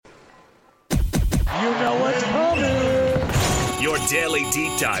You know what's coming. Your daily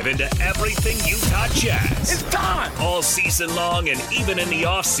deep dive into everything Utah Jazz. It's time! All season long and even in the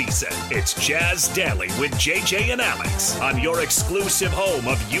offseason, it's Jazz Daily with JJ and Alex on your exclusive home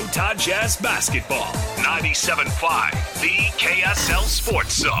of Utah Jazz basketball. 97.5, the KSL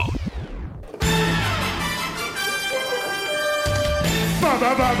Sports Zone.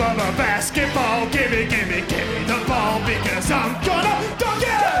 Basketball, gimme the ball because I'm gonna dunk it!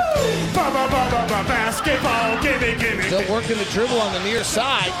 Basketball, gimme. Still working the dribble on the near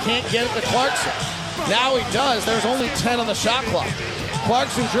side, can't get it to Clarkson. Now he does, there's only 10 on the shot clock.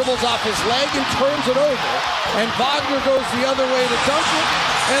 Clarkson dribbles off his leg and turns it over, and Wagner goes the other way to dunk it,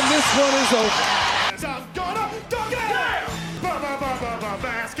 and this one is over. I'm gonna dunk it!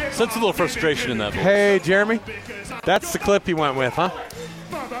 Sense a little frustration in that voice. Hey, Jeremy, that's the clip you went with, huh?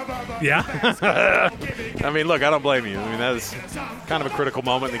 Yeah. I mean, look, I don't blame you. I mean, that is kind of a critical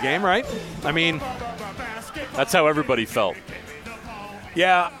moment in the game, right? I mean, That's how everybody felt.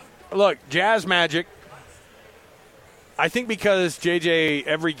 yeah, look, Jazz Magic. I think because, JJ,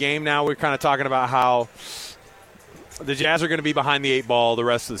 every game now we're kind of talking about how the Jazz are going to be behind the eight ball the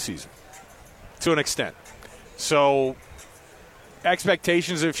rest of the season to an extent. So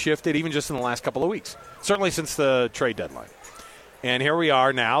expectations have shifted even just in the last couple of weeks, certainly since the trade deadline. And here we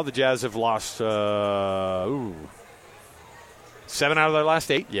are now. The Jazz have lost 7 out of their last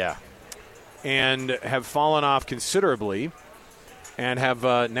 8. Yeah. And have fallen off considerably and have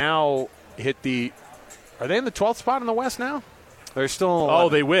now hit the – are they in the 12th spot in the West now? They're still – Oh,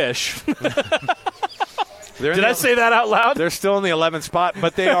 they wish. Did I say that out loud? They're still in the 11th spot,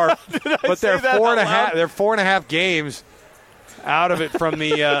 but they are – but they're 4.5 – they're 4.5 games out of it from the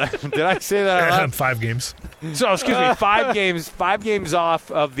did I say that out loud? 5 games. So, excuse me, 5 games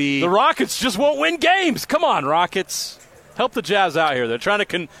off of the – The Rockets just won't win games. Come on, Rockets. Help the Jazz out here. They're trying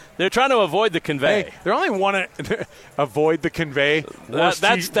to avoid the convey. Hey, they're only want to avoid the convey. Worst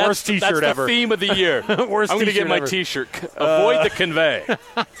T-shirt that's ever. the theme of the year. I'm going to get my ever. T-shirt. Avoid the convey.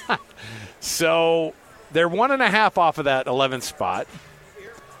 So they're 1.5 off of that 11th spot.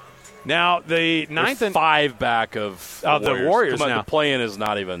 Now the ninth and 5 back of the Warriors Come on, now. The play-in is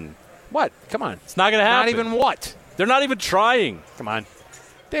not even. What? Come on, It's not going to happen. not even what? They're not even trying. Come on,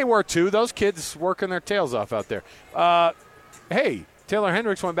 they were too. Those kids working their tails off out there. Hey, Taylor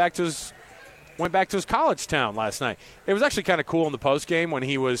Hendricks went back to his college town last night. It was actually kind of cool in the post game when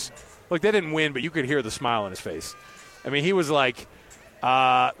he was. Look, they didn't win, but you could hear the smile on his face. I mean, he was like,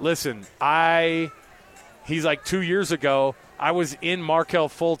 "Listen, He's like 2 years ago. I was in Markelle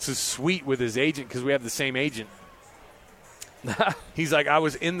Fultz's suite with his agent because we have the same agent. He's like, I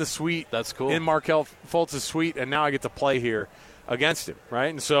was in the suite. That's cool. In Markelle Fultz's suite, and now I get to play here against him, right?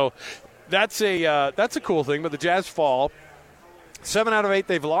 And so that's a cool thing. But the Jazz fall 7 out of 8.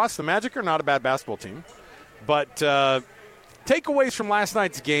 They've lost. The Magic are not a bad basketball team, but takeaways from last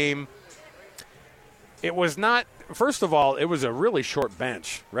night's game. It was not. First of all, it was a really short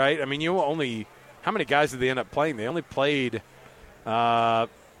bench, right? I mean, how many guys did they end up playing? They only played 9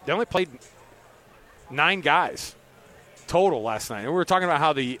 guys total last night. And we were talking about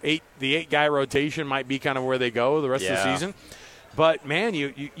how the eight guy rotation might be kind of where they go the rest of the season. But man,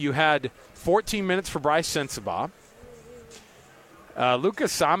 you had 14 minutes for Bryce Sensabaugh.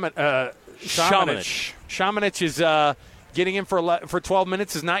 Lucas Šamanić is getting in for 12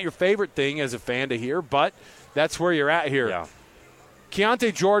 minutes is not your favorite thing as a fan to hear, but that's where you're at here. Yeah.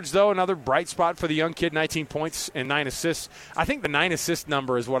 Keontae George, though, another bright spot for the young kid, 19 points and 9 assists. I think the 9 assist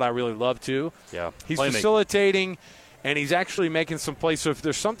number is what I really love, too. Yeah. He's facilitating, and he's actually making some plays. So if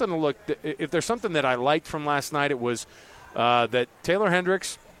there's something that I liked from last night, it was that Taylor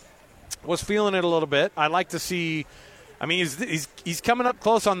Hendricks was feeling it a little bit. I like to see – I mean, he's coming up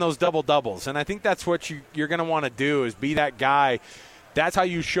close on those double-doubles, and I think that's what you're going to want to do is be that guy. That's how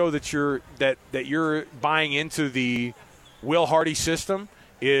you show that you're buying into the – Will Hardy system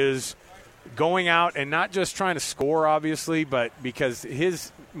is going out and not just trying to score, obviously, but because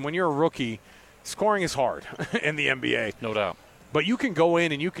when you're a rookie, scoring is hard in the NBA. No doubt. But you can go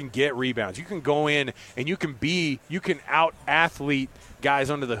in and you can get rebounds. You can go in and you can out-athlete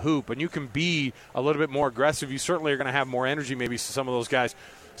guys under the hoop, and you can be a little bit more aggressive. You certainly are going to have more energy, maybe some of those guys.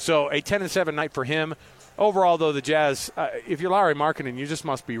 So a 10-7 night for him. Overall, though, the Jazz, if you're Lauri Markkanen, you just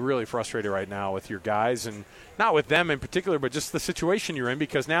must be really frustrated right now with your guys, and not with them in particular, but just the situation you're in,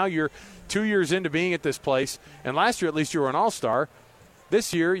 because now you're 2 years into being at this place, and last year at least you were an all-star.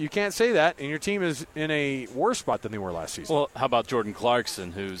 This year, you can't say that, and your team is in a worse spot than they were last season. Well, how about Jordan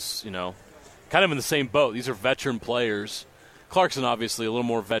Clarkson, who's, kind of in the same boat? These are veteran players. Clarkson, obviously, a little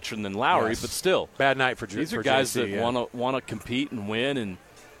more veteran than Lowry, Yes. but still. Bad night for These are for guys JC, that want to compete and win, and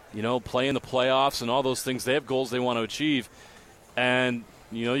play in the playoffs and all those things. They have goals they want to achieve. And,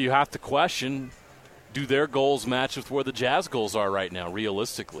 you have to question, do their goals match with where the Jazz goals are right now,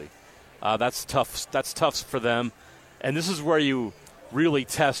 realistically? That's tough. That's tough for them. And this is where you really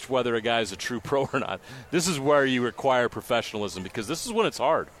test whether a guy's a true pro or not. This is where you require professionalism, because this is when it's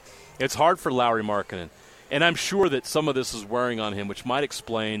hard. It's hard for Lauri Markkanen. And I'm sure that some of this is wearing on him, which might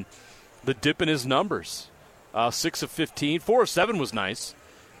explain the dip in his numbers. 6 of 15. 4 of 7 was nice.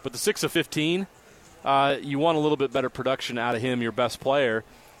 But the 6 of 15, you want a little bit better production out of him, your best player,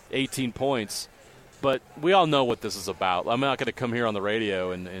 18 points. But we all know what this is about. I'm not going to come here on the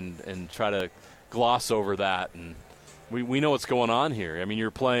radio and try to gloss over that. And we know what's going on here. I mean,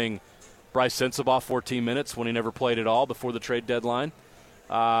 you're playing Bryce Sensabaugh 14 minutes when he never played at all before the trade deadline.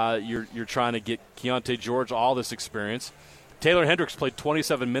 You're trying to get Keontae George all this experience. Taylor Hendricks played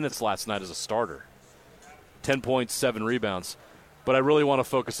 27 minutes last night as a starter. 10 points, 7 rebounds. But I really want to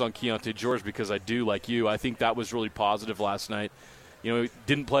focus on Keontae George because I do, like you, I think that was really positive last night. He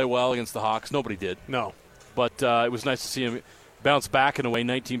didn't play well against the Hawks. Nobody did. No. But it was nice to see him bounce back in a way,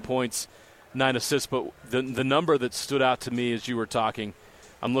 19 points, 9 assists. But the number that stood out to me as you were talking,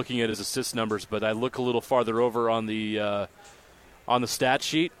 I'm looking at his assist numbers, but I look a little farther over on the stat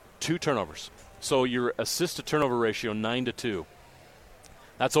sheet, 2 turnovers. So your assist-to-turnover ratio, 9-2.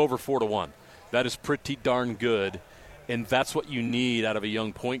 That's over 4-1. That is pretty darn good. And that's what you need out of a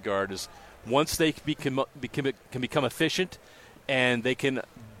young point guard is once they can become efficient and they can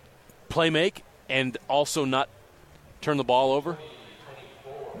play make and also not turn the ball over,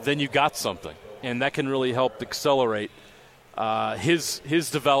 then you got something. And that can really help accelerate his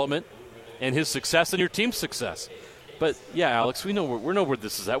development and his success and your team's success. But, yeah, Alex, we know where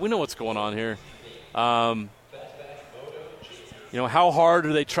this is at. We know what's going on here. How hard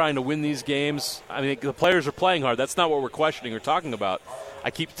are they trying to win these games? I mean, the players are playing hard. That's not what we're questioning or talking about.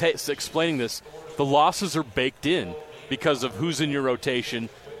 I keep explaining this. The losses are baked in because of who's in your rotation,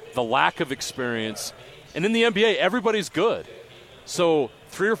 the lack of experience. And in the NBA, everybody's good. So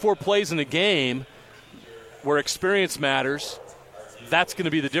 3 or 4 plays in a game where experience matters, that's going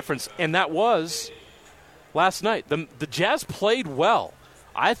to be the difference. And that was last night. The Jazz played well.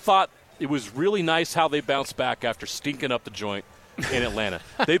 I thought it was really nice how they bounced back after stinking up the joint in Atlanta.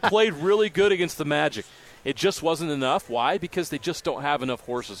 They played really good against the Magic. It just wasn't enough. Why? Because they just don't have enough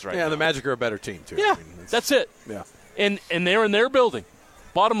horses right now. Yeah, the Magic are a better team, too. Yeah, that's it. Yeah. And they're in their building.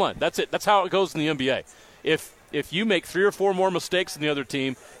 Bottom line, that's it. That's how it goes in the NBA. If you make 3 or 4 more mistakes than the other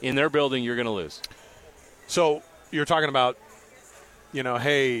team in their building, you're going to lose. So you're talking about,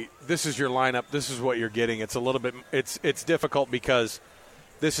 hey, this is your lineup. This is what you're getting. It's a little bit – it's difficult because –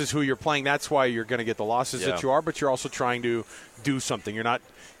 this is who you're playing. That's why you're going to get the losses that you are, but you're also trying to do something. You're not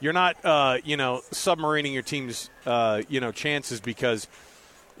submarining your team's, chances because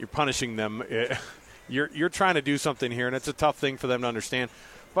you're punishing them. You're trying to do something here, and it's a tough thing for them to understand.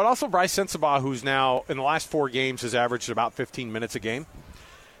 But also Bryce Sensabaugh, who's now in the last 4 games has averaged about 15 minutes a game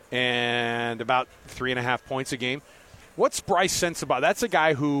and about 3.5 points a game. What's Bryce Sensabaugh? That's a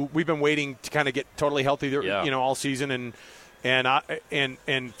guy who we've been waiting to kind of get totally healthy, all season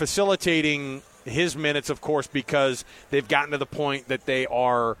and facilitating his minutes, of course, because they've gotten to the point that they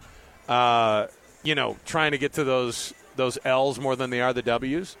are, trying to get to those L's more than they are the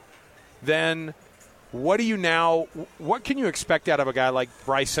W's. Then what can you expect out of a guy like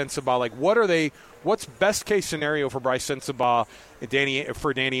Bryce Sensabaugh? Like, what's best case scenario for Bryce Sensabaugh,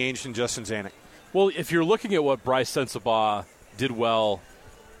 for Danny Ainge and Justin Zanuck? Well, if you're looking at what Bryce Sensabaugh did well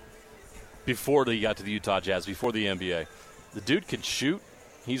before he got to the Utah Jazz, before the NBA, the dude can shoot.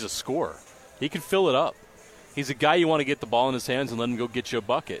 He's a scorer. He can fill it up. He's a guy you want to get the ball in his hands and let him go get you a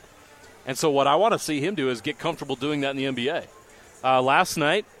bucket. And so what I want to see him do is get comfortable doing that in the NBA. Last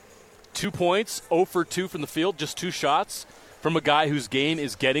night, 2 points, 0 for 2 from the field, just 2 shots from a guy whose game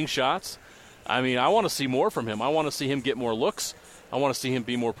is getting shots. I mean, I want to see more from him. I want to see him get more looks. I want to see him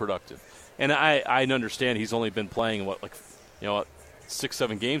be more productive. And I understand he's only been playing,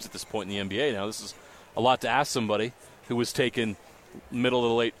 6-7 games at this point in the NBA now. This is a lot to ask somebody who was taken middle to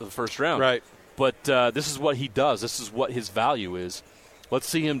late of the first round. Right. But this is what he does. This is what his value is. Let's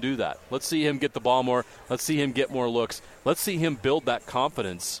see him do that. Let's see him get the ball more. Let's see him get more looks. Let's see him build that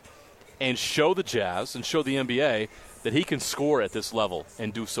confidence and show the Jazz and show the NBA that he can score at this level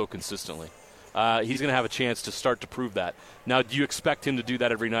and do so consistently. He's going to have a chance to start to prove that. Now, do you expect him to do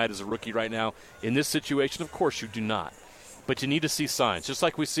that every night as a rookie right now? In this situation, of course you do not. But you need to see signs. Just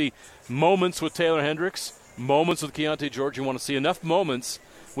like we see moments with Taylor Hendricks, moments with Keontae George, you want to see enough moments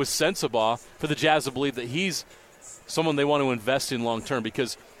with Sensabaugh for the Jazz to believe that he's someone they want to invest in long term.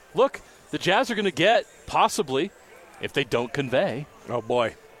 Because, look, the Jazz are going to get, possibly, if they don't convey. Oh,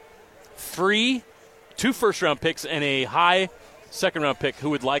 boy. two first-round picks and a high second-round pick who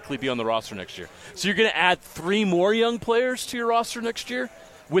would likely be on the roster next year. So you're going to add 3 more young players to your roster next year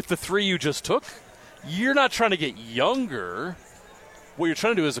with the 3 you just took? You're not trying to get younger. What you're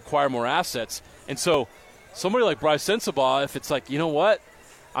trying to do is acquire more assets. And so somebody like Bryce Sensabaugh, if it's like, you know what,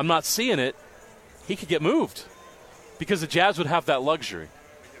 I'm not seeing it, he could get moved because the Jazz would have that luxury.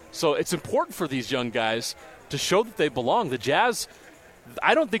 So it's important for these young guys to show that they belong. The Jazz,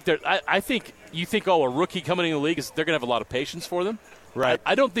 I don't think they're – I think you think, a rookie coming in the league, they're going to have a lot of patience for them. Right.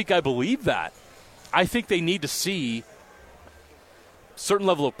 I don't think I believe that. I think they need to see a certain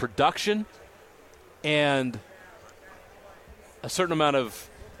level of production and a certain amount of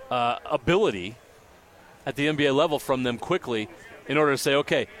ability at the NBA level from them quickly in order to say,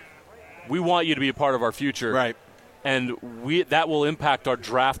 okay, we want you to be a part of our future. Right. And that will impact our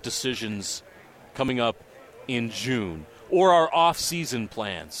draft decisions coming up in June or our off-season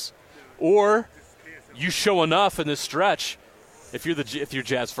plans. Or you show enough in this stretch, if you're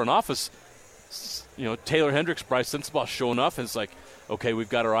Jazz front office, Taylor Hendricks, Bryce Sensabaugh show enough, and it's like, okay, we've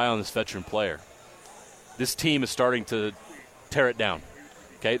got our eye on this veteran player. This team is starting to tear it down.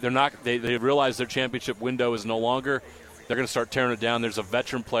 Okay, they realize their championship window is no longer. They're going to start tearing it down. There's a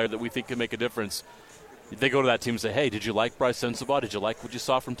veteran player that we think can make a difference. They go to that team and say, hey, did you like Bryce Sensabaugh? Did you like what you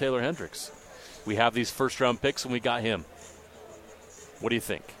saw from Taylor Hendricks? We have these first-round picks, and we got him. What do you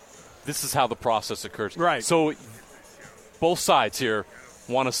think? This is how the process occurs. Right. So both sides here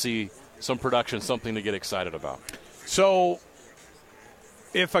want to see some production, something to get excited about. So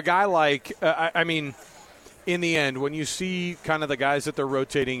if a guy like in the end, when you see kind of the guys that they're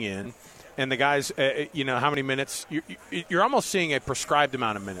rotating in and the guys, how many minutes, you're almost seeing a prescribed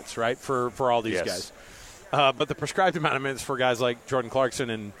amount of minutes, right, for all these guys. But the prescribed amount of minutes for guys like Jordan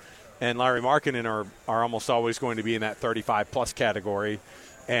Clarkson and Larry Markkinen are almost always going to be in that 35-plus category.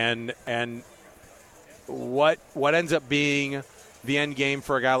 And what ends up being the end game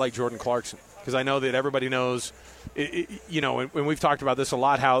for a guy like Jordan Clarkson? Because I know that everybody knows, and we've talked about this a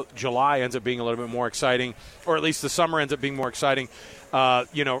lot, how July ends up being a little bit more exciting, or at least the summer ends up being more exciting.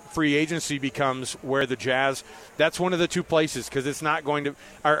 Free agency becomes where the Jazz, that's one of the two places, because it's not going to,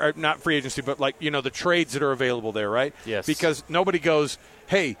 or not free agency, but the trades that are available there, right? Yes. Because nobody goes,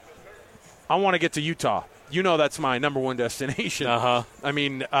 hey, I want to get to Utah. That's my number one destination. Uh-huh. I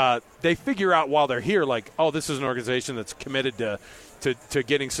mean, they figure out while they're here, this is an organization that's committed to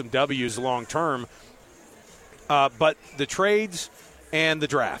getting some W's long term. But the trades and the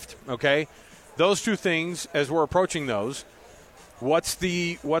draft, okay? Those two things, as we're approaching those, what's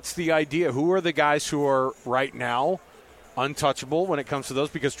the idea? Who are the guys who are right now untouchable when it comes to those?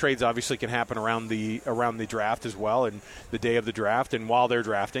 Because trades obviously can happen around the draft as well, and the day of the draft and while they're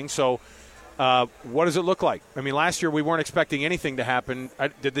drafting. So what does it look like? I mean, last year we weren't expecting anything to happen.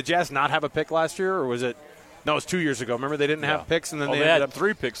 Did the Jazz not have a pick last year, or was it? No, it was 2 years ago. Remember, they didn't have picks, and then they had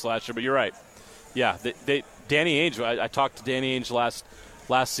 3 picks last year. But you're right. Yeah, Danny Ainge. I talked to Danny Ainge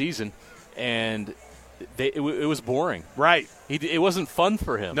last season, and it was boring. Right. It wasn't fun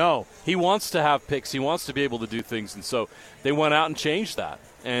for him. No. He wants to have picks. He wants to be able to do things, and so they went out and changed that,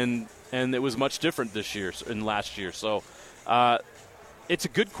 and it was much different this year and last year. So it's a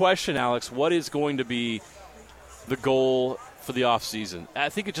good question, Alex. What is going to be the goal for the offseason? I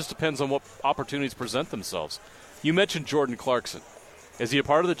think it just depends on what opportunities present themselves. You mentioned Jordan Clarkson. Is he a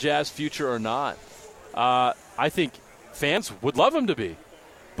part of the Jazz future or not? I think fans would love him to be.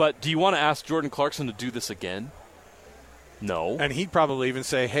 But do you want to ask Jordan Clarkson to do this again? No. And he'd probably even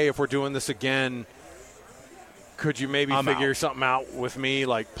say, hey, if we're doing this again, could you maybe figure something out with me?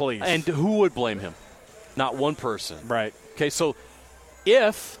 Please. And who would blame him? Not one person. Right. Okay, so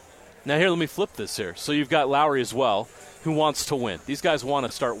now here, let me flip this here. So you've got Lowry as well, who wants to win. These guys want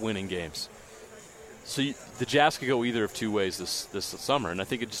to start winning games. So the Jazz could go either of two ways this summer, and I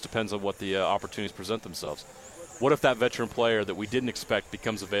think it just depends on what the opportunities present themselves. What if that veteran player that we didn't expect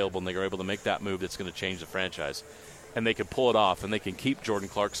becomes available and they are able to make that move that's going to change the franchise? And they can pull it off, and they can keep Jordan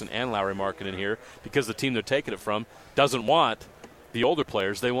Clarkson and Larry Markkinen here because the team they're taking it from doesn't want the older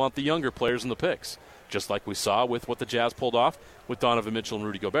players. They want the younger players in the picks, just like we saw with what the Jazz pulled off with Donovan Mitchell and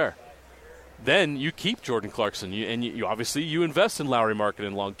Rudy Gobert. Then you keep Jordan Clarkson, and you obviously you invest in Larry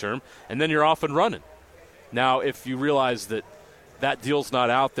Markkinen long term, and then you're off and running. Now, if you realize that deal's not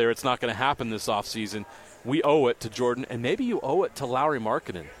out there, it's not going to happen this offseason, we owe it to Jordan, and maybe you owe it to Larry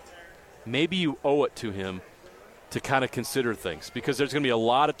Markkinen. Maybe you owe it to him to kind of consider things, because there's going to be a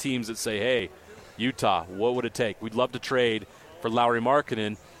lot of teams that say, hey, Utah, what would it take? We'd love to trade for Larry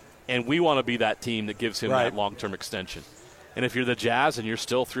Markkinen, and we want to be that team that gives him that long-term extension. And if you're the Jazz and you're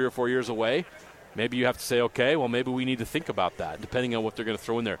still 3 or 4 years away, maybe you have to say, okay, well, maybe we need to think about that, depending on what they're going to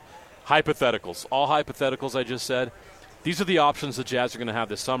throw in there. Hypotheticals. All hypotheticals I just said. These are the options the Jazz are going to have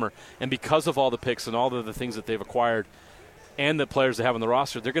this summer. And because of all the picks and all of the things that they've acquired and the players they have on the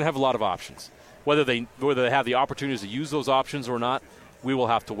roster, they're going to have a lot of options. Whether they have the opportunities to use those options or not, we will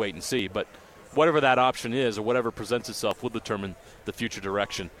have to wait and see. But whatever that option is or whatever presents itself will determine the future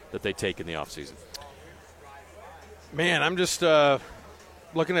direction that they take in the offseason. Man, I'm just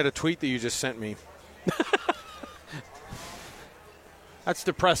looking at a tweet that you just sent me. That's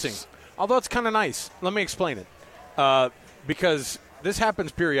depressing. Although it's kind of nice. Let me explain it. Because this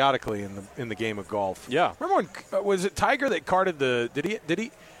happens periodically in the game of golf. Yeah. Remember when was it Tiger that carded the?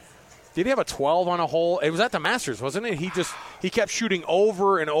 Did he have a 12 on a hole? It was at the Masters, wasn't it? He kept shooting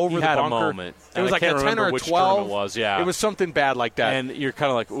over and over the bunker. He had a moment. It was like a 10 or a 12. It was, yeah. It was something bad like that. And you're kind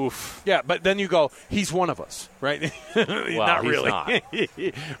of like, oof. Yeah, but then you go, he's one of us, right? Well, not really. Not.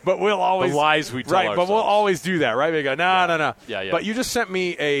 But we'll always the lies we tell right. ourselves. But we'll always do that, right? We go, no. Yeah. But you just sent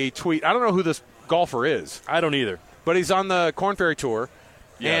me a tweet. I don't know who this golfer is. I don't either. But he's on the Korn Ferry Tour,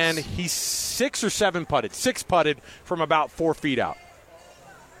 yes. and he's 6 or 7 putted. 6 putted from about 4 feet out.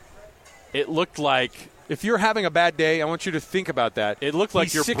 It looked like, if you're having a bad day, I want you to think about that. It looked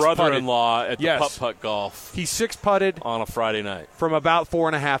like your 6 brother-in-law at the Yes. putt-putt golf. He's 6 putted on a Friday night from about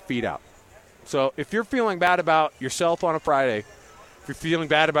 4.5 feet out. So if you're feeling bad about yourself on a Friday, if you're feeling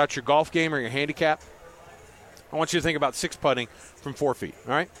bad about your golf game or your handicap, I want you to think about 6 putting from 4 feet.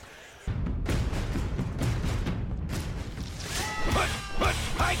 All right.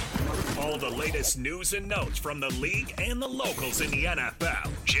 All the latest news and notes from the league and the locals in the NFL.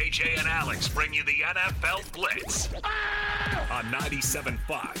 JJ and Alex bring you the NFL Blitz on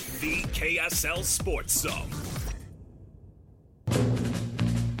 97.5, the KSL Sports Zone.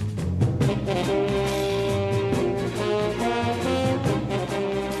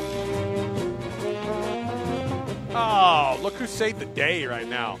 Oh, look who saved the day right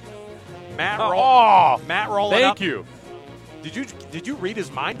now. Matt rolling up. Thank you. Did you read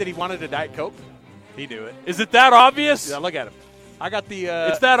his mind that he wanted a Diet Coke? He knew it. Is it that obvious? Yeah, look at him. I got the.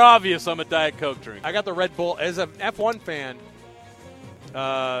 It's that obvious I'm a Diet Coke drinker. I got the Red Bull. As an F1 fan,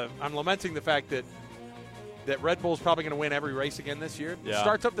 I'm lamenting the fact that Red Bull's probably going to win every race again this year. Yeah. It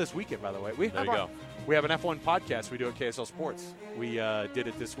starts up this weekend, by the way. There you go. We have an F1 podcast we do at KSL Sports. We did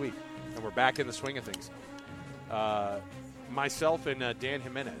it this week, and we're back in the swing of things. Myself and Dan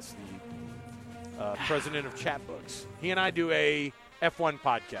Jimenez, the president of Chatbooks, he and I do a F1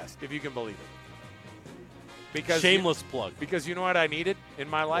 podcast, if you can believe it. Because shameless plug. Because you know what I needed in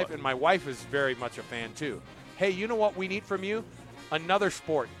my life, What? and my wife is very much a fan too. Hey, you know what we need from you? Another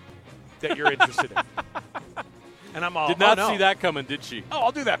sport that you're interested in. And I'm all, Did not oh, no. see that coming, did she? Oh,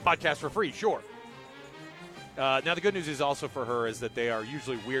 I'll do that podcast for free, sure. Now, the good news is also for her is that they are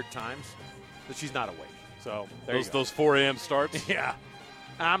usually weird times that she's not awake. So there you go. Those 4 a.m. starts? Yeah.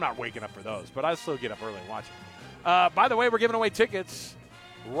 I'm not waking up for those, but I still get up early and watch it. By the way, we're giving away tickets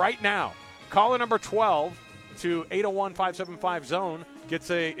right now. Caller number 12 to 801-575-ZONE gets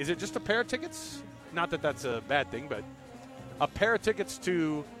is it just a pair of tickets? Not that that's a bad thing, but a pair of tickets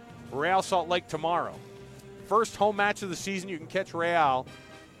to Real Salt Lake tomorrow. First home match of the season, you can catch Real,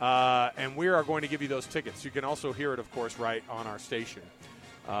 and we are going to give you those tickets. You can also hear it, of course, right on our station.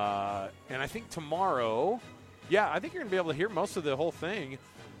 And I think tomorrow, I think you're going to be able to hear most of the whole thing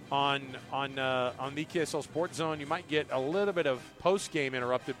on the KSL Sports Zone. You might get a little bit of post-game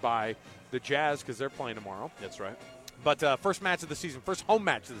interrupted by the Jazz because they're playing tomorrow. That's right. But first match of the season, first home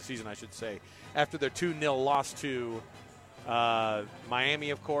match of the season, I should say, after their 2-0 loss to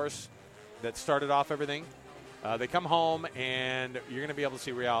Miami, of course, that started off everything. They come home, and you're going to be able to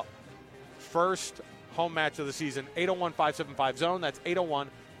see Real. First home match of the season, 801-575-ZONE. That's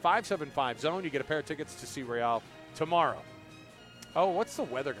 801-575-ZONE. You get a pair of tickets to see Real tomorrow. Oh, what's the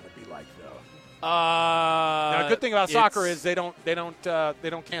weather going to be like, though? Now, a good thing about soccer is they don't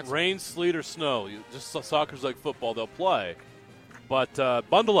cancel. Rain, sleet, or snow. Just soccer's like football; they'll play. But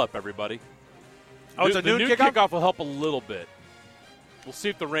bundle up, everybody. Oh, it's a the noon noon kickoff? kickoff will help a little bit. We'll see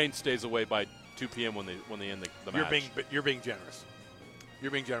if the rain stays away by 2 p.m. when they end the match. You're being generous.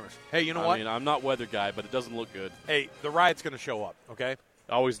 You're being generous. Hey, you know I what? mean, I'm not weather guy, but it doesn't look good. Hey, the riot's going to show up. Okay.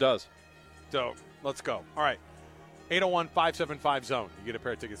 Always does. So let's go. All right. 801-575-ZONE. You get a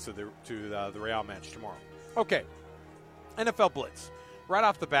pair of tickets to the Real match tomorrow. Okay. NFL Blitz. Right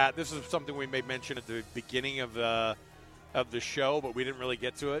off the bat, this is something we may mention at the beginning of the show, but we didn't really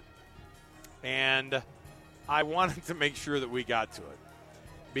get to it. And I wanted to make sure that we got to it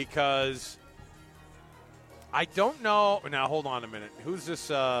because I don't know. Now, hold on a minute. Who's this?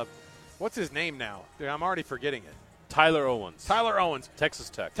 What's his name now? Dude, I'm already forgetting it. Tyler Owens. Texas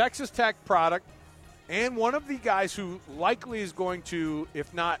Tech product. And one of the guys who likely is going to,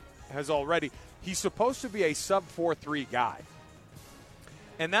 if not has already. He's supposed to be a sub 4.3 guy,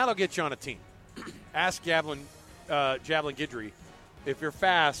 and that'll get you on a team. Ask Javelin Guidry, if you're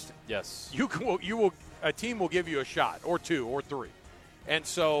fast, yes, you will. A team will give you a shot, or 2, or 3, and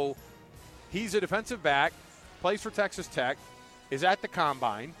so he's a defensive back, plays for Texas Tech, is at the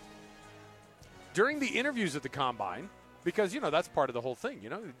combine. During the interviews at the combine, because that's part of the whole thing.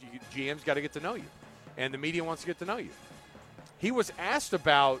 GM's got to get to know you, and the media wants to get to know you. He was asked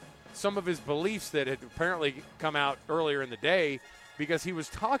about some of his beliefs that had apparently come out earlier in the day, because he was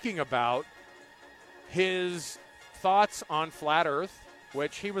talking about his thoughts on flat Earth,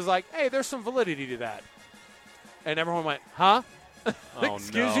 which he was like, hey, there's some validity to that. And everyone went, huh? Oh,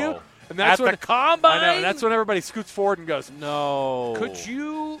 Excuse no. you? And that's At the combine? I know, and that's when everybody scoots forward and goes, no. Could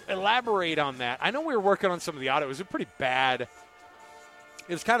you elaborate on that? I know we were working on some of the audio. It was a pretty bad. It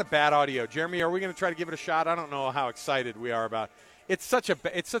was kind of bad audio. Jeremy, are we going to try to give it a shot? I don't know how excited we are about it. It's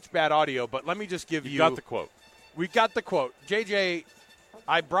such bad audio, but let me just give you. You got the quote. We got the quote. JJ,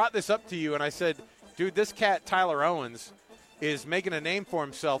 I brought this up to you, and I said, dude, this cat, Tyler Owens, is making a name for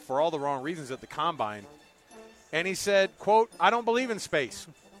himself for all the wrong reasons at the combine. And he said, quote, I don't believe in space.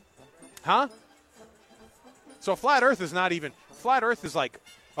 Huh? So flat Earth is not even, flat Earth is like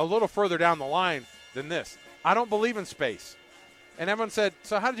a little further down the line than this. I don't believe in space. And everyone said,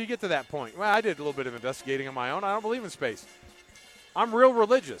 so how did you get to that point? Well, I did a little bit of investigating on my own. I don't believe in space. I'm real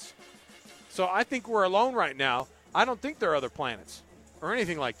religious. So I think we're alone right now. I don't think there are other planets or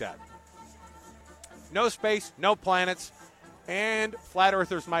anything like that. No space, no planets, and flat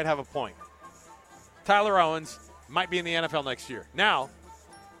earthers might have a point. Tyler Owens might be in the NFL next year. Now,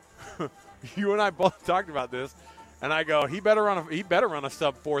 you and I both talked about this, and I go, he better run a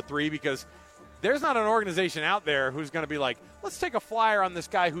sub 4.3, because there's not an organization out there who's going to be like, let's take a flyer on this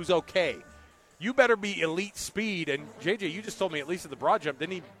guy who's okay. You better be elite speed. And JJ, you just told me at least at the broad jump,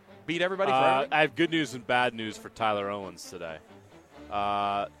 didn't he beat everybody? I have good news and bad news for Tyler Owens today.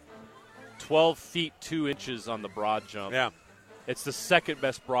 12 feet 2 inches on the broad jump. Yeah. It's the second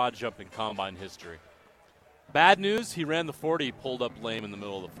best broad jump in combine history. Bad news, he ran the 40, pulled up lame in the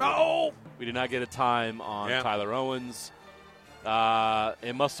middle of the 40. Oh! We did not get a time on Tyler Owens.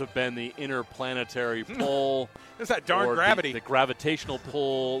 It must have been the interplanetary pull. It's that darn or gravity. The gravitational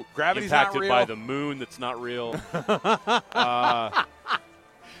pull. Gravity's impacted not real. by the moon that's not real.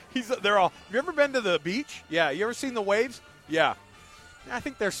 They're all. Have you ever been to the beach? Yeah. You ever seen the waves? Yeah. I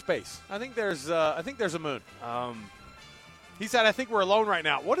think there's space. I think there's a moon. He said, I think we're alone right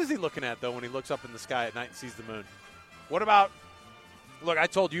now. What is he looking at, though, when he looks up in the sky at night and sees the moon? What about, look, I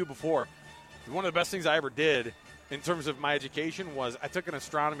told you before, one of the best things I ever did in terms of my education was I took an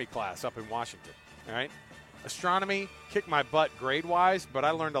astronomy class up in Washington, all right? Astronomy kicked my butt grade-wise, but I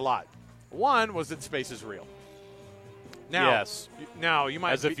learned a lot. One was that space is real. Now, yes. Now, you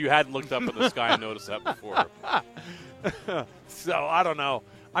might As if you hadn't looked up in the sky and noticed that before. So, I don't know.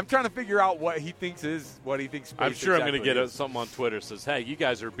 I'm trying to figure out what he thinks space I'm sure exactly I'm going to get is. something on Twitter that says, hey, you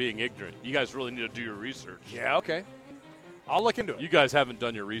guys are being ignorant. You guys really need to do your research. Yeah, okay. I'll look into it. You guys haven't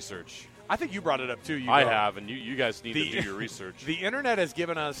done your research. I think you brought it up, too. I have, and you guys need to do your research. The Internet has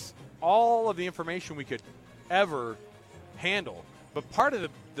given us all of the information we could ever handle. But part of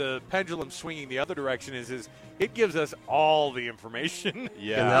the pendulum swinging the other direction is it gives us all the information.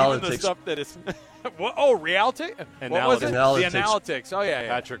 Yeah. Even the stuff that is – reality? What was it? Analytics. The analytics. Oh, yeah.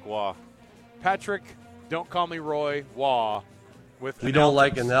 Patrick Waugh. Patrick, don't call me Roy, Waugh. We don't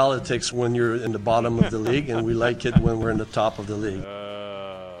like analytics when you're in the bottom of the league, and we like it when we're in the top of the league.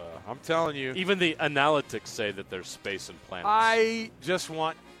 I'm telling you. Even the analytics say that there's space and planets. I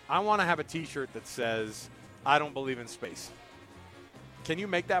want to have a T-shirt that says, I don't believe in space. Can you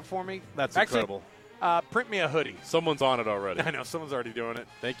make that for me? That's Actually, incredible. Print me a hoodie. Someone's on it already. I know. Someone's already doing it.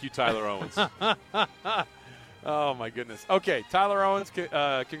 Thank you, Tyler Owens. Oh, my goodness. Okay, Tyler Owens,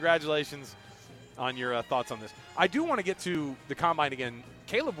 congratulations on your thoughts on this. I do want to get to the Combine again.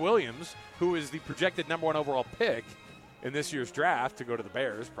 Caleb Williams, who is the projected number 1 overall pick in this year's draft to go to the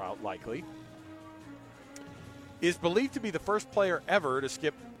Bears, likely, is believed to be the first player ever to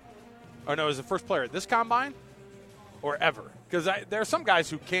skip – or no, is the first player at this Combine or ever? Because there are some guys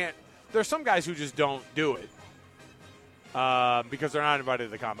who can't – there are some guys who just don't do it. Because they're not invited to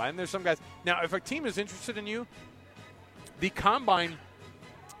the Combine. There's some guys. Now, if a team is interested in you, the Combine,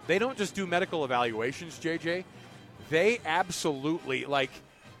 they don't just do medical evaluations, JJ. They absolutely,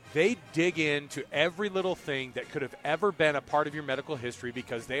 they dig into every little thing that could have ever been a part of your medical history,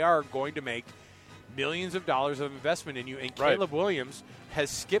 because they are going to make millions of dollars of investment in you. And Caleb Williams has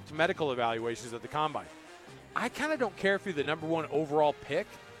skipped medical evaluations at the Combine. I kind of don't care if you're the number 1 overall pick.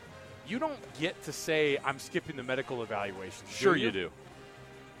 You don't get to say, I'm skipping the medical evaluation. Sure you do.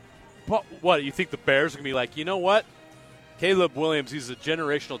 But what, you think the Bears are going to be like, you know what? Caleb Williams, he's a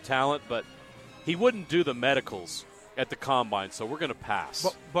generational talent, but he wouldn't do the medicals at the combine, so we're going to pass.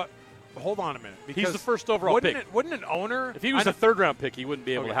 But hold on a minute. Because he's the first overall pick. Wouldn't an owner? If he was a third-round pick, he wouldn't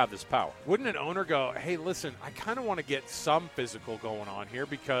be able to have this power. Wouldn't an owner go, hey, listen, I kind of want to get some physical going on here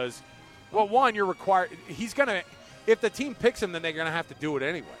because, well, one, you're required. He's going to, if the team picks him, then they're going to have to do it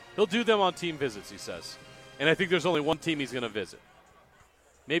anyway. He'll do them on team visits, he says. And I think there's only one team he's going to visit.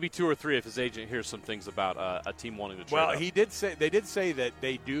 Maybe 2 or 3 if his agent hears some things about a team wanting to trade Well, up. they did say that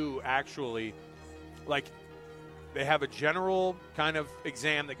they do actually, like, they have a general kind of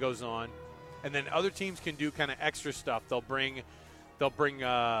exam that goes on, and then other teams can do kind of extra stuff. They'll bring their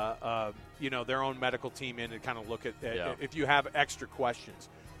own medical team in and kind of look at if you have extra questions.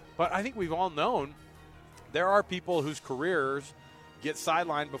 But I think we've all known there are people whose careers get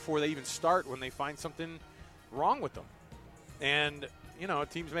sidelined before they even start when they find something wrong with them. And, a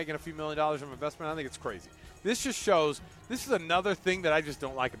team's making a few $1 million of investment. I think it's crazy. This just shows this is another thing that I just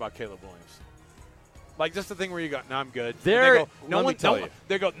don't like about Caleb Williams. Like, just the thing where you go, no, I'm good. Let me tell you.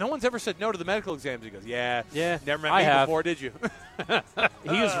 They go, no one's ever said no to the medical exams. He goes, yeah, never met I me have. before, did you?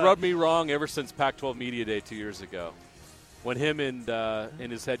 He has rubbed me wrong ever since Pac-12 Media Day 2 years ago. When him and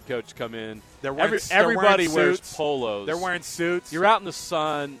his head coach come in, everybody wears polos. They're wearing suits. You're out in the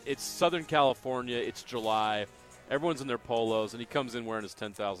sun. It's Southern California. It's July. Everyone's in their polos, and he comes in wearing his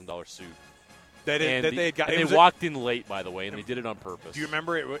 $10,000 suit. They walked in late, by the way, and they did it on purpose. Do you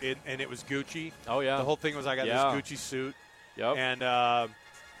remember it? And it was Gucci. Oh yeah, the whole thing was I got this Gucci suit. Yep. And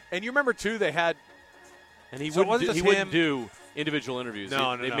you remember too they had. And he wouldn't do individual interviews.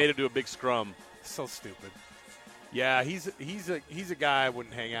 No, they made him do a big scrum. So stupid. Yeah, he's a guy I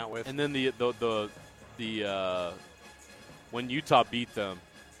wouldn't hang out with. And then the when Utah beat them,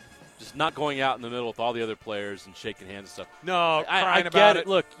 just not going out in the middle with all the other players and shaking hands and stuff. No, I get it.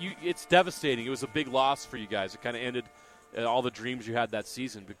 Look, it's devastating. It was a big loss for you guys. It kind of ended all the dreams you had that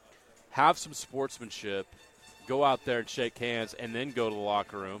season. But have some sportsmanship. Go out there and shake hands, and then go to the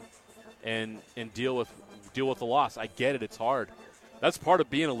locker room and deal with the loss. I get it. It's hard. That's part of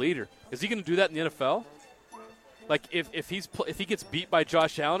being a leader. Is he going to do that in the NFL? Like, if he gets beat by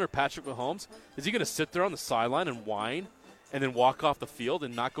Josh Allen or Patrick Mahomes, is he going to sit there on the sideline and whine and then walk off the field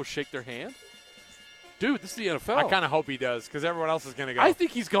and not go shake their hand? Dude, this is the NFL. I kind of hope he does because everyone else is going to go. I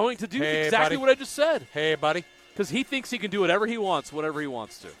think he's going to do exactly what I just said. Hey, buddy. Because he thinks he can do whatever he wants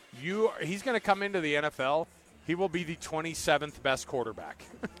to. He's going to come into the NFL. He will be the 27th best quarterback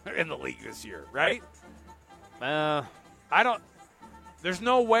in the league this year, right? There's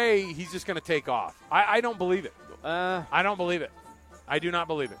no way he's just going to take off. I don't believe it. I don't believe it. I do not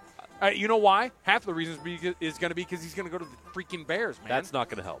believe it. You know why? Half the reason is going to be because he's going to go to the freaking Bears, man. That's not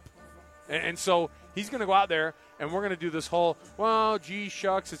going to help. And so he's going to go out there, and we're going to do this whole, well, gee,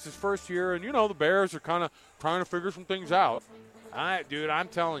 shucks, it's his first year, and, the Bears are kind of trying to figure some things out. Dude, I'm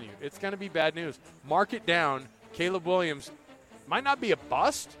telling you, it's going to be bad news. Mark it down. Caleb Williams might not be a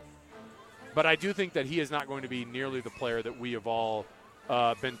bust, but I do think that he is not going to be nearly the player that we have all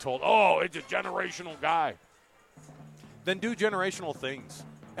been told, oh, it's a generational guy. Then do generational things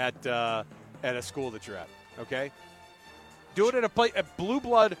at a school that you're at, okay? Do it at a blue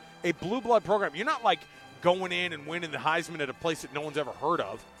blood program. You're not like going in and winning the Heisman at a place that no one's ever heard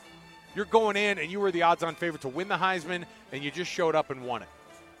of. You're going in and you were the odds-on favorite to win the Heisman, and you just showed up and won it.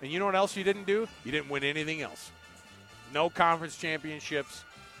 And you know what else you didn't do? You didn't win anything else. No conference championships,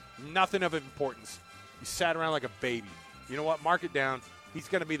 nothing of importance. You sat around like a baby. You know what? Mark it down. He's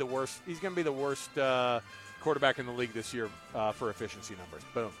going to be the worst. He's going to be the worst quarterback in the league this year for efficiency numbers.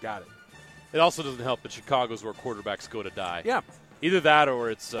 Boom, got it. It also doesn't help that Chicago's where quarterbacks go to die. Yeah. Either that or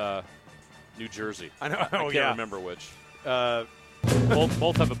it's New Jersey. I know. I can't remember which.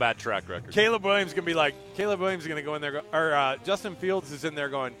 Both have a bad track record. Caleb Williams is going to go in there, or Justin Fields is in there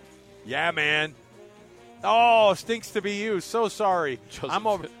going, yeah, man. Oh, stinks to be you. So sorry.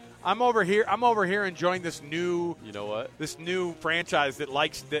 I'm over here enjoying this new. You know what? This new franchise that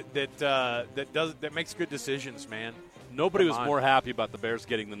likes that makes good decisions, man. Nobody was more happy about the Bears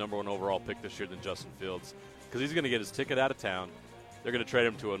getting the number 1 overall pick this year than Justin Fields because he's going to get his ticket out of town. They're going to trade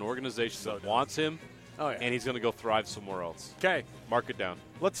him to an organization that wants him, and he's going to go thrive somewhere else. Okay. Mark it down.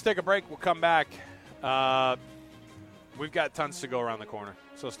 Let's take a break. We'll come back. We've got tons to go around the corner,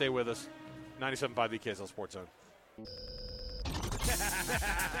 so stay with us. 97.5 the KSL Sports Zone.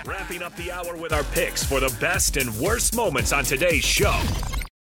 Wrapping up the hour with our picks for the best and worst moments on today's show.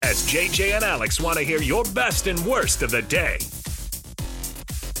 As JJ and Alex want to hear your best and worst of the day.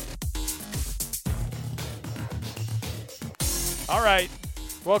 All right.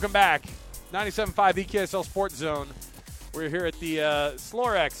 Welcome back. 97.5 the KSL Sports Zone. We're here at the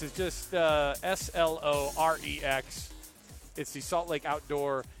Slorex. It's just Slorex. It's the Salt Lake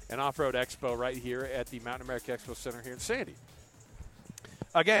Outdoor and Off-Road Expo right here at the Mountain America Expo Center here in Sandy.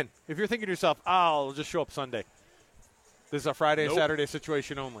 Again, if you're thinking to yourself, I'll just show up Sunday. This is a Friday and Saturday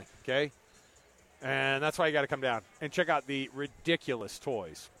situation only, okay? And that's why you got to come down and check out the ridiculous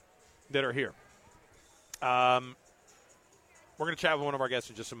toys that are here. We're going to chat with one of our guests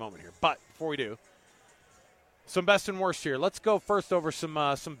in just a moment here. But before we do, some best and worst here. Let's go first over some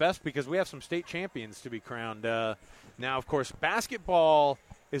best because we have some state champions to be crowned. Now, of course, basketball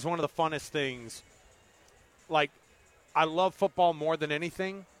is one of the funnest things. Like, I love football more than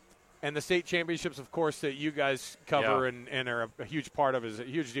anything, and the state championships, of course, that you guys cover and are a huge part of is a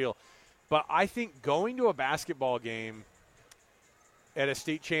huge deal. But I think going to a basketball game at a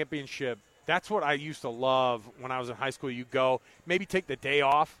state championship, that's what I used to love when I was in high school. You go, maybe take the day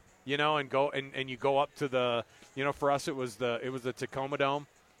off, and go and you go up to the, for us it was the Tacoma Dome.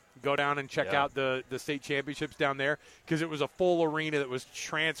 Go down and check out the state championships down there because it was a full arena that was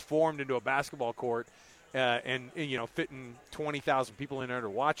transformed into a basketball court and fitting 20,000 people in there to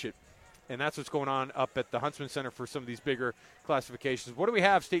watch it. And that's what's going on up at the Huntsman Center for some of these bigger classifications. What do we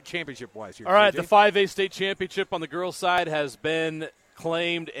have state championship-wise here? All right, JJ? the 5A state championship on the girls' side has been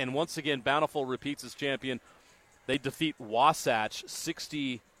claimed, and once again, Bountiful repeats as champion. They defeat Wasatch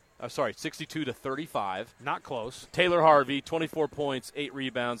 62-35. Not close. Taylor Harvey, 24 points, 8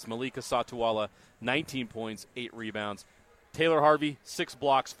 rebounds. Malika Satuwala, 19 points, 8 rebounds. Taylor Harvey, 6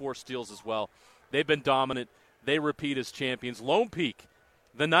 blocks, 4 steals as well. They've been dominant. They repeat as champions. Lone Peak,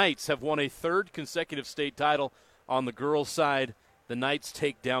 the Knights, have won a 3rd consecutive state title. On the girls' side, the Knights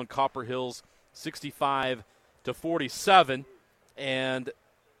take down Copper Hills 65-47, and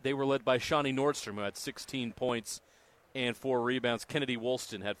they were led by Shawnee Nordstrom, who had 16 points and 4 rebounds. Kennedy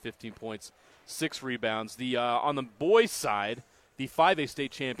Woolston had 15 points, 6 rebounds. On the boys' side, the 5A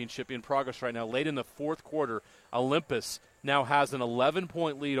state championship in progress right now. Late in the 4th quarter, Olympus now has an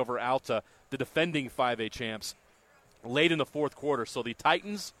 11-point lead over Alta, the defending 5A champs, late in the 4th quarter. So the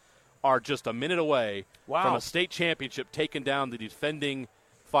Titans are just a minute away from a state championship, taking down the defending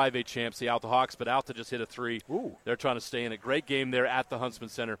 5A champs, the Alta Hawks, but Alta just hit a 3. Ooh. They're trying to stay in it. Great game there at the Huntsman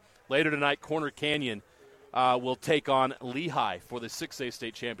Center. Later tonight, Corner Canyon will take on Lehigh for the 6A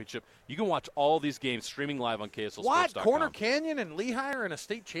state championship. You can watch all these games streaming live on KSLSports.com. What? Corner Canyon and Lehigh are in a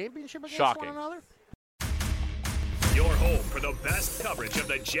state championship against one another? Your home for the best coverage of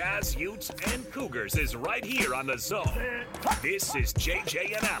the Jazz, Utes, and Cougars is right here on The Zone. This is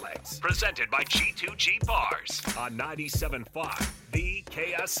JJ and Alex, presented by G2G Bars on 97.5, the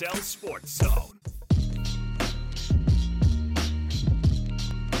KSL Sports Zone.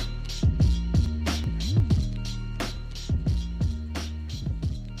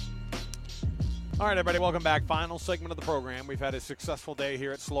 All right, everybody, welcome back. Final segment of the program. We've had a successful day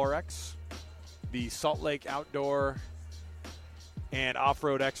here at Slorex, the Salt Lake Outdoor and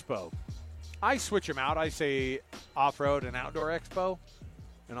Off-Road Expo. I switch them out. I say Off-Road and Outdoor Expo,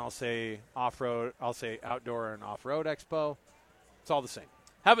 and I'll say Off-Road. I'll say Outdoor and Off-Road Expo. It's all the same.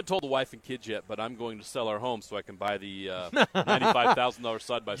 Haven't told the wife and kids yet, but I'm going to sell our home so I can buy the $95,000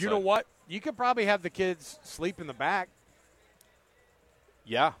 side-by-side. You know what? You could probably have the kids sleep in the back.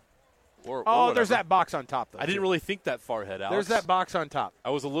 Yeah. Or there's that box on top, though. I didn't really think that far ahead, Alex. There's that box on top. I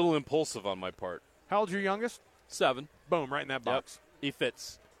was a little impulsive on my part. How old's your youngest? 7. Boom, right in that box. Yep. He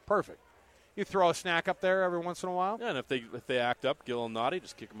fits. Perfect. You throw a snack up there every once in a while? Yeah, and if they act up, get a little naughty,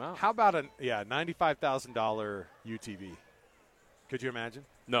 just kick them out. How about a $95,000 UTV? Could you imagine?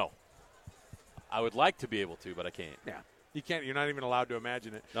 No. I would like to be able to, but I can't. Yeah. You can't. You're not even allowed to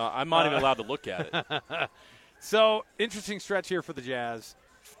imagine it. No, I'm not even allowed to look at it. So, interesting stretch here for the Jazz.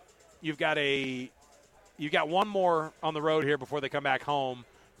 You've got one more on the road here before they come back home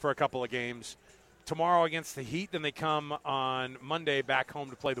for a couple of games. Tomorrow against the Heat, then they come on Monday back home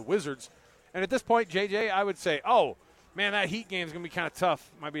to play the Wizards. And at this point, JJ, I would say, oh, man, that Heat game is going to be kind of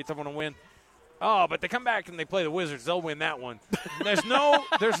tough. Might be a tough one to win. Oh, but they come back and they play the Wizards. They'll win that one. There's no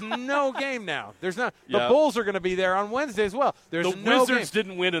game now. There's not. Yeah. The Bulls are going to be there on Wednesday as well. The Wizards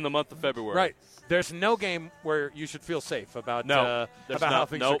didn't win in the month of February. Right. There's no game where you should feel safe about how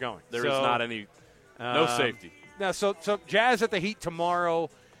things are going. There is not any no safety. Now, so Jazz at the Heat tomorrow.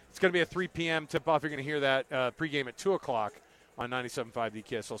 It's going to be a 3 p.m. tip-off. You're going to hear that pregame at 2 o'clock on 97.5 the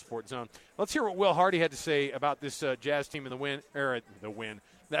KSL Sports Zone. Let's hear what Will Hardy had to say about this Jazz team in the win.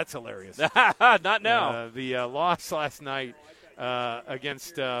 That's hilarious. Not now. The loss last night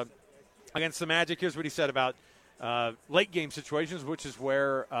against the Magic. Here's what he said about late game situations, which is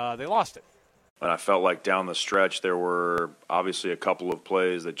where they lost it. And I felt like down the stretch there were obviously a couple of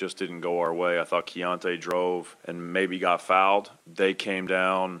plays that just didn't go our way. I thought Keontae drove and maybe got fouled. They came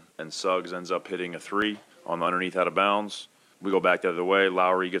down, and Suggs ends up hitting a 3 on the underneath out of bounds. We go back the other way.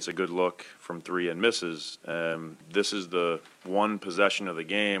 Lowry gets a good look from 3 and misses. This is the one possession of the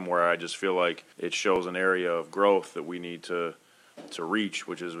game where I just feel like it shows an area of growth that we need to reach,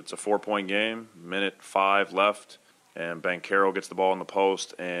 which is it's a 4-point game, minute 5 left, and Banchero gets the ball in the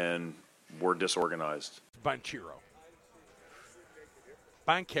post, and we're disorganized. Banchero.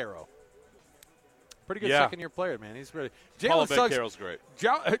 Pretty good Yeah. second-year player, man. He's really Paul Jalen Suggs. Banchero's great.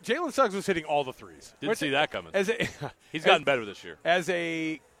 Jalen Suggs was hitting all the threes. Didn't see that coming. He's As- gotten better this year. As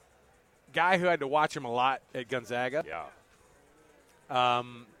a guy who had to watch him a lot at Gonzaga,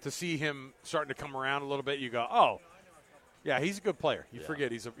 to see him starting to come around a little bit, you go, oh, yeah, he's a good player. You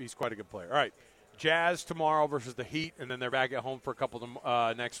forget he's quite a good player. All right, Jazz tomorrow versus the Heat, and then they're back at home for a couple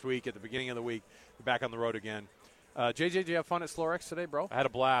of next week. At the beginning of the week, they're back on the road again. JJ, did you have fun at Slorex today, bro? I had a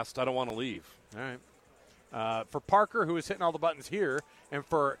blast. I don't want to leave. All right. For Parker, who is hitting all the buttons here, and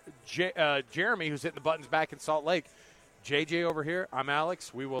for Jeremy, who's hitting the buttons back in Salt Lake, JJ over here, I'm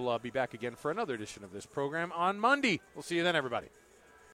Alex. We will be back again for another edition of this program on Monday. We'll see you then, everybody.